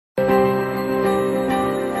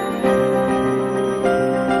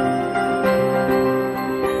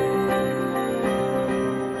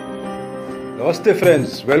Namaste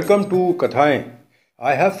friends, welcome to Kathayein.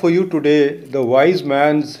 I have for you today the wise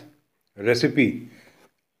man's recipe.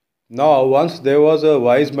 Now, once there was a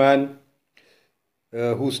wise man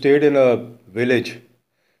who stayed in a village.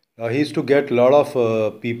 Now, he used to get a lot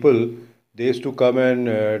of people. They used to come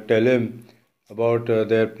and tell him about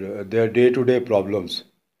their day-to-day problems.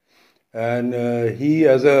 And he,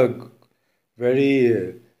 as a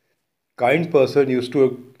very kind person, used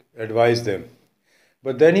to advise them.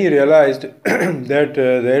 But then he realized that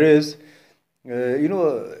there is,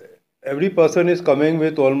 every person is coming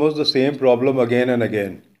with almost the same problem again and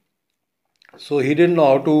again. So he didn't know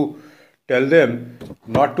how to tell them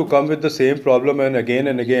not to come with the same problem and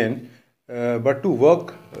again, but to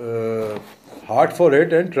work hard for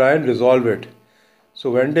it and try and resolve it. So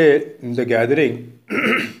one day in the gathering,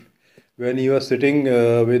 when he was sitting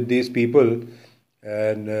with these people,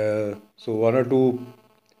 and so one or two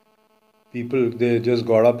people, they just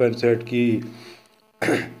got up and said ki,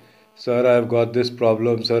 sir, I have got this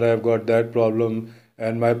problem, sir, I have got that problem,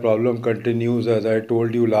 and my problem continues as I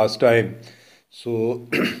told you last time. So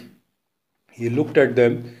he looked at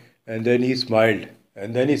them and then he smiled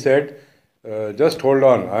and then he said, just hold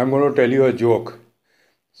on, I'm going to tell you a joke.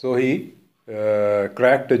 So he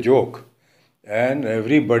cracked a joke and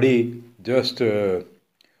everybody just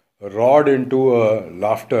roared into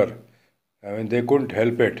laughter. I mean, they couldn't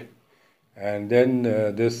help it. And then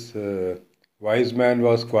this wise man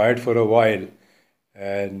was quiet for a while,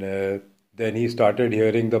 and then he started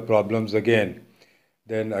hearing the problems again.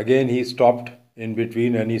 Then again he stopped in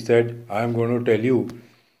between and he said, I'm going to tell you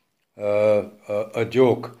a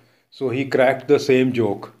joke. So he cracked the same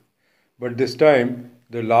joke. But this time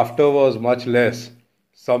the laughter was much less.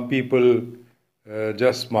 Some people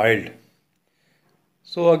just smiled.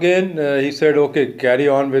 So again he said, okay, carry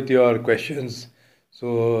on with your questions.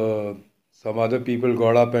 So some other people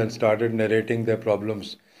got up and started narrating their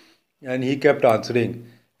problems. And he kept answering.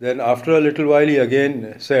 Then after a little while he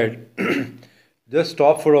again said, just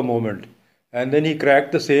stop for a moment. And then he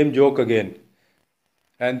cracked the same joke again.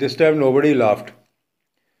 And this time nobody laughed.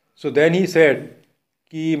 So then he said,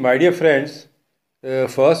 ki, my dear friends,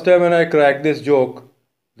 first time when I cracked this joke,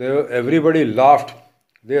 everybody laughed.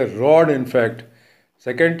 They roared in fact.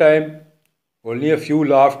 Second time, only a few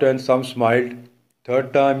laughed and some smiled.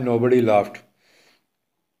 Third time, nobody laughed.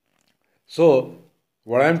 So,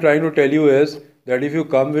 what I am trying to tell you is that if you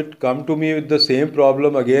come to me with the same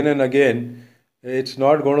problem again and again, it's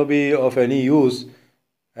not going to be of any use.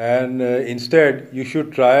 And instead, you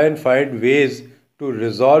should try and find ways to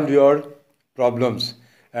resolve your problems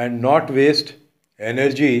and not waste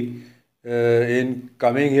energy in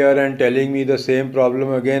coming here and telling me the same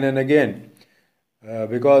problem again and again.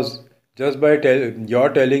 Because just by you're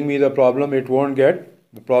telling me the problem,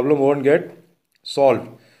 the problem won't get solved.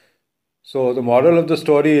 So the moral of the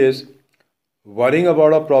story is, worrying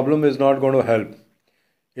about a problem is not going to help.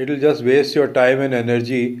 It will just waste your time and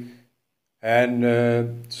energy.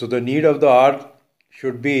 And so the need of the hour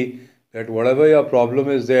should be that whatever your problem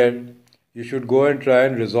is there, you should go and try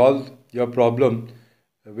and resolve your problem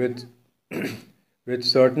with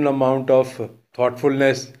certain amount of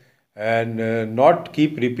thoughtfulness, and not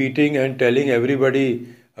keep repeating and telling everybody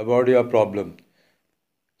about your problem.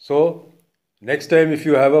 So, next time if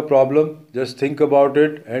you have a problem, just think about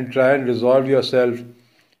it and try and resolve yourself.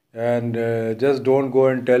 And just don't go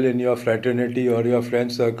and tell in your fraternity or your friend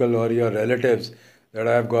circle or your relatives that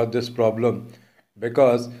I have got this problem,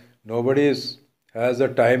 because nobody has the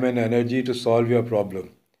time and energy to solve your problem.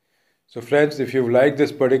 So friends, if you like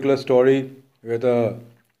this particular story with a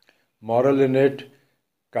moral in it,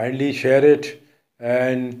 kindly share it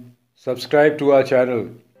and subscribe to our channel.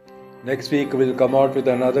 Next week we'll come out with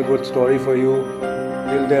another good story for you.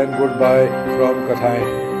 Till then, goodbye from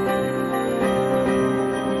Kathayein.